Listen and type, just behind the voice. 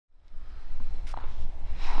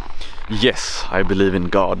Yes, I believe in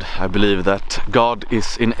God. I believe that God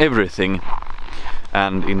is in everything.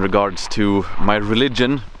 And in regards to my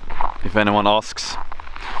religion, if anyone asks,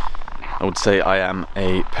 I would say I am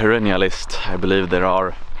a perennialist. I believe there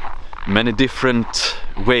are many different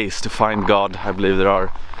ways to find God. I believe there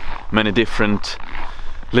are many different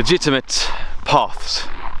legitimate paths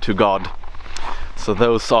to God. So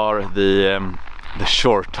those are the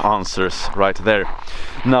short answers right there.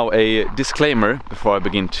 Now, a disclaimer before I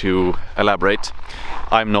begin to elaborate.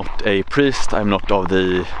 I'm not a priest. I'm not of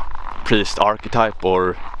the priest archetype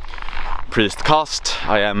or priest caste.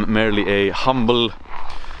 I am merely a humble,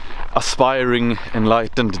 aspiring,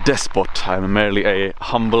 enlightened despot. I'm merely a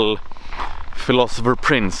humble philosopher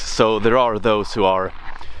prince. So there are those who are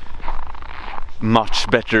much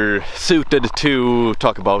better suited to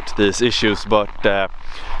talk about these issues, but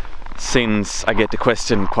since I get the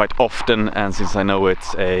question quite often, and since I know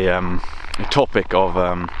it's a topic of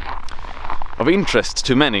interest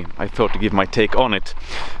to many, I thought to give my take on it.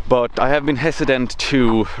 But I have been hesitant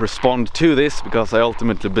to respond to this because I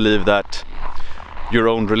ultimately believe that your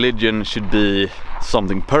own religion should be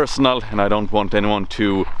something personal, and I don't want anyone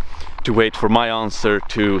to wait for my answer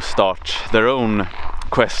to start their own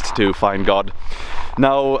quest to find God.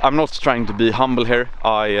 Now, I'm not trying to be humble here.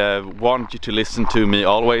 I want you to listen to me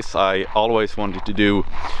always. I always want you to do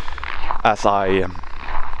as I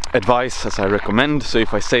advise, as I recommend. So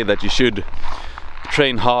if I say that you should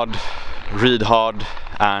train hard, read hard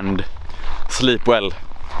and sleep well,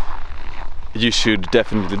 you should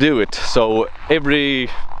definitely do it. So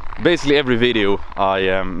basically every video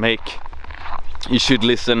I make, you should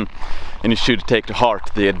listen and you should take to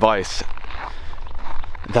heart the advice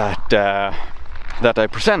that I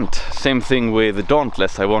present. Same thing with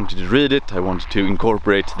Dauntless. I wanted to read it, I wanted to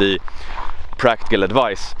incorporate the practical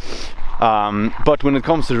advice. But when it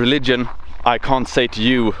comes to religion, I can't say to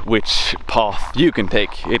you which path you can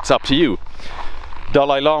take. It's up to you.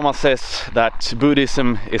 Dalai Lama says that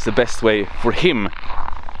Buddhism is the best way for him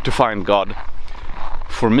to find God.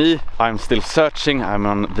 For me, I'm still searching, I'm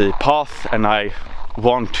on the path, and I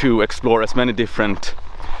want to explore as many different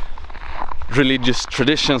religious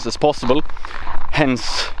traditions as possible.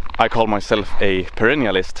 Hence, I call myself a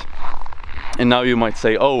perennialist. And now you might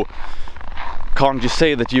say, oh, can't you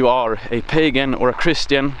say that you are a pagan or a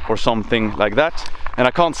Christian or something like that? And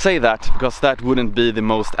I can't say that because that wouldn't be the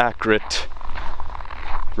most accurate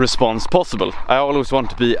response possible. I always want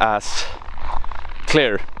to be as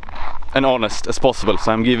clear and honest as possible.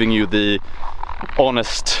 So I'm giving you the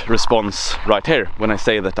honest response right here when I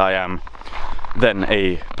say that I am then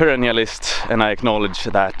a perennialist, and I acknowledge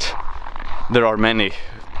that there are many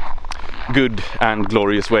good and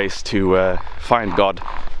glorious ways to find God.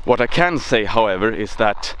 What I can say, however, is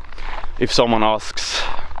that if someone asks,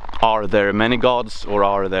 are there many gods or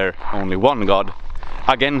are there only one God?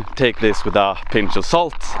 Again, take this with a pinch of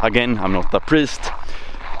salt. Again, I'm not a priest,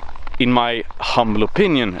 in my humble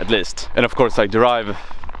opinion at least. And of course I derive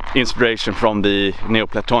inspiration from the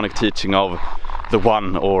Neoplatonic teaching of the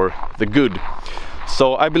one or the good.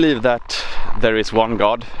 So I believe that there is one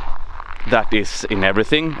God that is in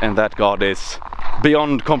everything, and that God is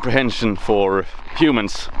beyond comprehension for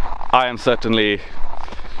humans. I am certainly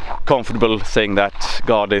comfortable saying that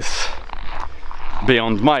God is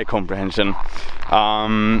beyond my comprehension.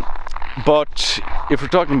 But if we're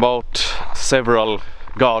talking about several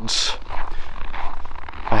gods,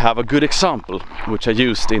 I have a good example which I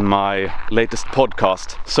used in my latest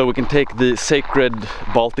podcast. So we can take the sacred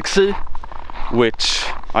Baltic Sea, which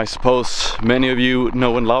I suppose many of you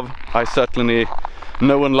know and love. I certainly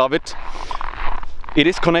know and love it. It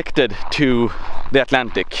is connected to the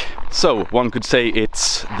Atlantic, so one could say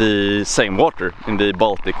it's the same water in the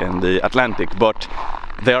Baltic and the Atlantic, but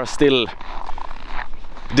they are still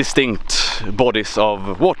distinct bodies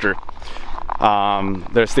of water.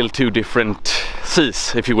 They're still two different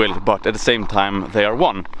seas, if you will, but at the same time they are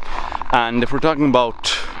one. And if we're talking about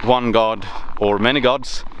one God or many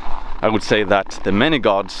gods, I would say that the many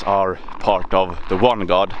gods are part of the one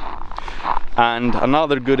God. And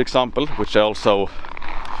another good example, which I also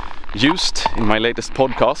used in my latest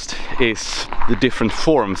podcast, is the different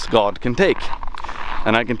forms God can take.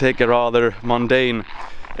 And I can take a rather mundane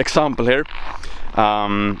example here.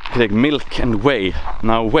 Take milk and whey.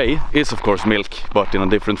 Now whey is of course milk, but in a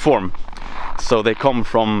different form. So they come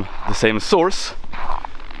from the same source,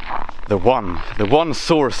 the one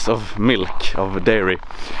source of milk, of dairy.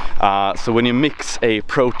 So when you mix a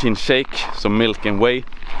protein shake, so milk and whey,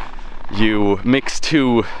 you mix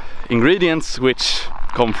two ingredients which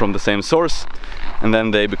come from the same source, and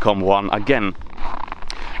then they become one again.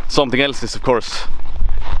 Something else is of course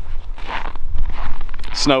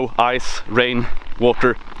snow, ice, rain,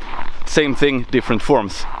 water, same thing, different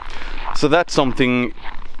forms. So that's something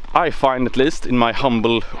I find, at least in my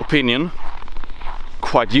humble opinion,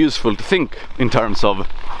 quite useful to think in terms of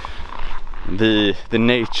the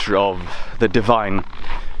nature of the divine.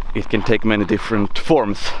 It can take many different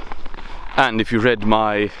forms. And if you read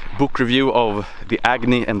my book review of The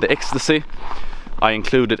Agony and the Ecstasy, I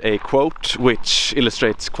included a quote which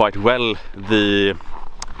illustrates quite well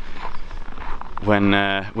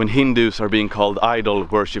when Hindus are being called idol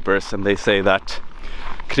worshippers, and they say that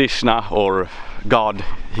Krishna, or God,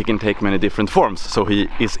 he can take many different forms, so he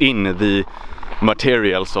is in the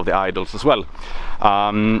materials of the idols as well.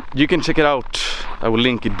 You can check it out, I will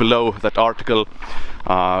link it below, that article,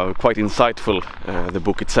 quite insightful, the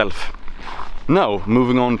book itself. Now,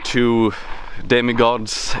 moving on to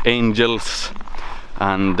demigods, angels,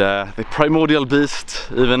 and the primordial beast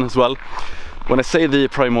even as well. When I say the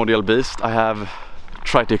primordial beast, I have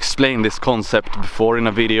tried to explain this concept before in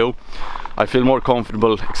a video. I feel more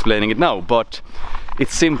comfortable explaining it now, but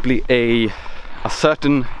it's simply a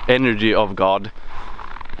certain energy of God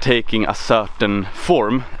taking a certain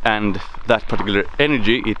form, and that particular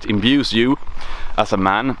energy, it imbues you as a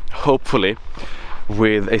man, hopefully,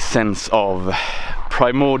 with a sense of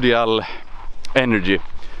primordial energy.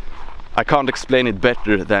 I can't explain it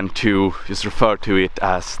better than to just refer to it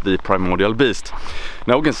as the primordial beast.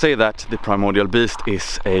 Now we can say that the primordial beast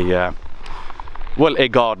is a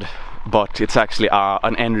god, but it's actually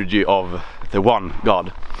an energy of the one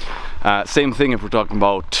God. Same thing if we're talking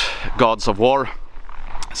about gods of war.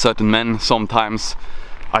 Certain men, sometimes,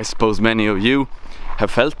 I suppose many of you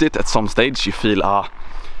have felt it at some stage, you feel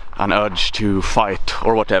an urge to fight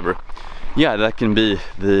or whatever. Yeah, that can be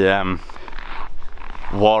the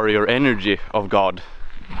warrior energy of God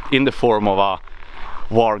in the form of a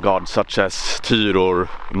war god such as Tyr or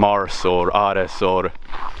Mars or Ares or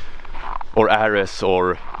Ares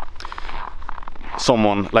or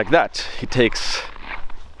someone like that. He takes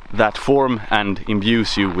that form and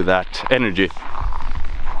imbues you with that energy.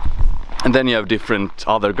 And then you have different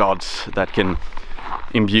other gods that can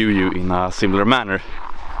imbue you in a similar manner.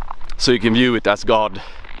 So you can view it as God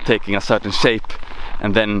taking a certain shape,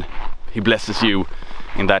 and then he blesses you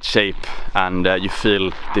in that shape, and you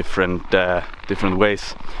feel different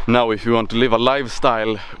ways. Now, if you want to live a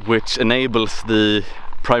lifestyle which enables the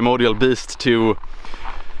primordial beast to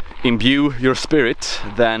imbue your spirit,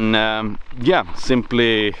 then yeah,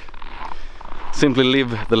 simply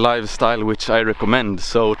live the lifestyle which I recommend.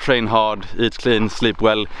 So train hard, eat clean, sleep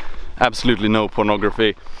well, absolutely no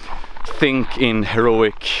pornography, think in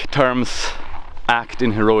heroic terms, act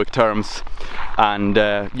in heroic terms, and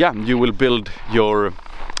yeah, you will build your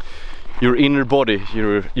inner body,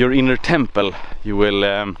 your inner temple. You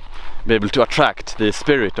will be able to attract the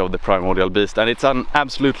spirit of the primordial beast, and it's an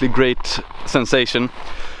absolutely great sensation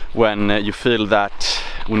when you feel that,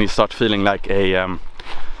 when you start feeling like a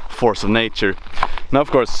force of nature. Now,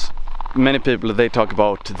 of course, many people, they talk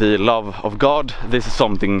about the love of God. This is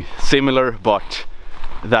something similar, but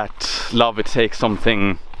that love, it takes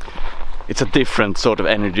something, it's a different sort of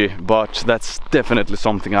energy, but that's definitely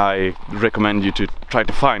something I recommend you to try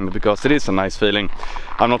to find, because it is a nice feeling.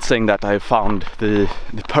 I'm not saying that I found the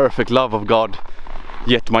perfect love of God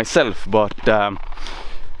yet myself, but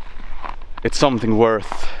it's something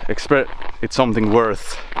worth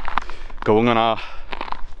going on a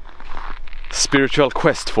spiritual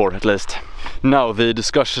quest for, at least. Now, the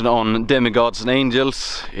discussion on demigods and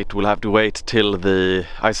angels, it will have to wait till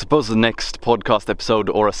I suppose the next podcast episode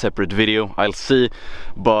or a separate video, I'll see.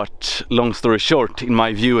 But long story short, in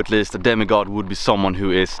my view at least, a demigod would be someone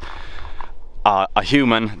who is a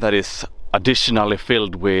human that is additionally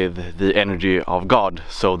filled with the energy of God.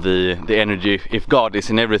 So the energy, if God is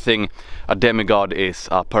in everything, a demigod is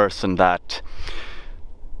a person that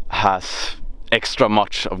has extra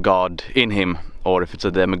much of God in him, or if it's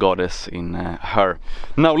a demigoddess, in her.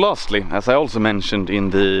 Now, lastly, as I also mentioned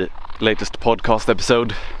in the latest podcast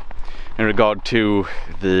episode, in regard to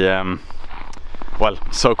the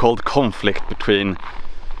so-called conflict between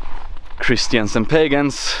Christians and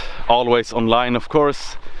pagans, always online, of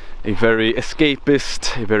course, a very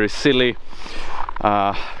escapist, a very silly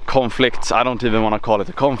conflict. I don't even want to call it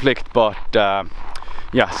a conflict, but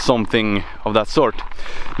yeah, something of that sort.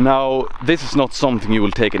 Now, this is not something you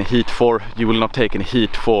will take any heat for. You will not take any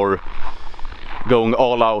heat for going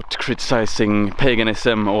all out criticizing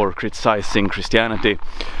paganism or criticizing Christianity.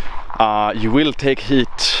 You will take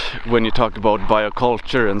heat when you talk about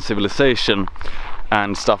bioculture and civilization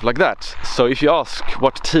and stuff like that. So if you ask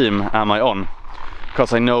what team am I on,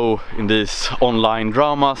 because I know in these online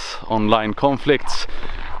dramas, online conflicts,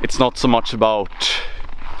 it's not so much about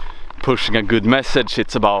pushing a good message.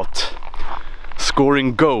 It's about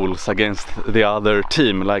scoring goals against the other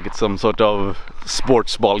team, like it's some sort of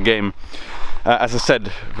sports ball game. As I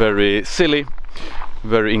said, very silly,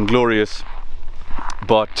 very inglorious.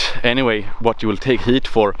 But anyway, what you will take heat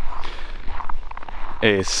for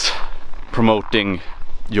is promoting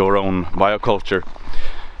your own bioculture,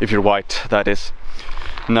 if you're white, that is.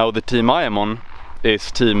 Now the team I am on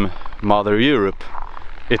is Team Mother Europe.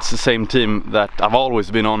 It's the same team that I've always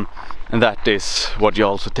been on, and that is what you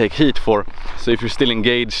also take heat for. So if you're still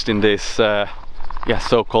engaged in this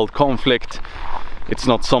so-called conflict, it's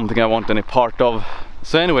not something I want any part of.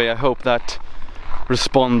 So anyway, I hope that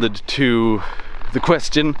responded to the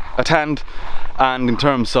question at hand. And in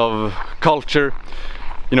terms of culture,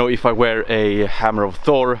 you know, if I wear a hammer of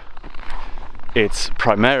Thor, it's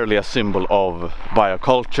primarily a symbol of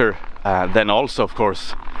bioculture. Then also, of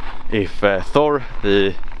course, if Thor,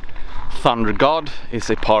 the thunder god, is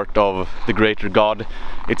a part of the greater god,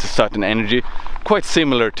 it's a certain energy, quite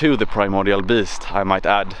similar to the primordial beast, I might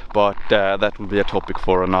add, but that will be a topic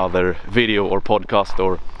for another video or podcast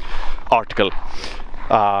or article.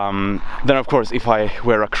 Then of course, if I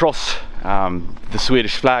wear a cross, the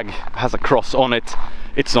Swedish flag has a cross on it.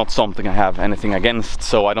 It's not something I have anything against,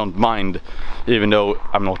 so I don't mind, even though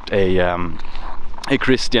I'm not a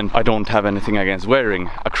Christian. I don't have anything against wearing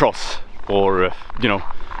a cross, or you know,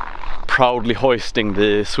 proudly hoisting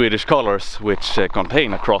the Swedish colors, which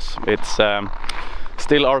contain a cross. It's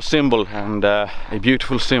still our symbol, and a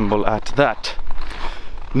beautiful symbol at that.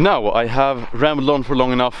 Now I have rambled on for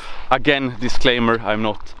long enough. Again, disclaimer, I'm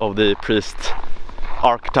not of the priest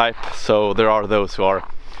archetype, so there are those who are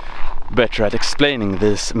better at explaining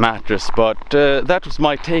these matters, but that was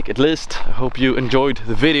my take, at least. I hope you enjoyed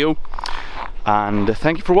the video, and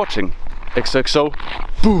thank you for watching. XOXO,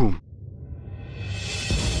 boom!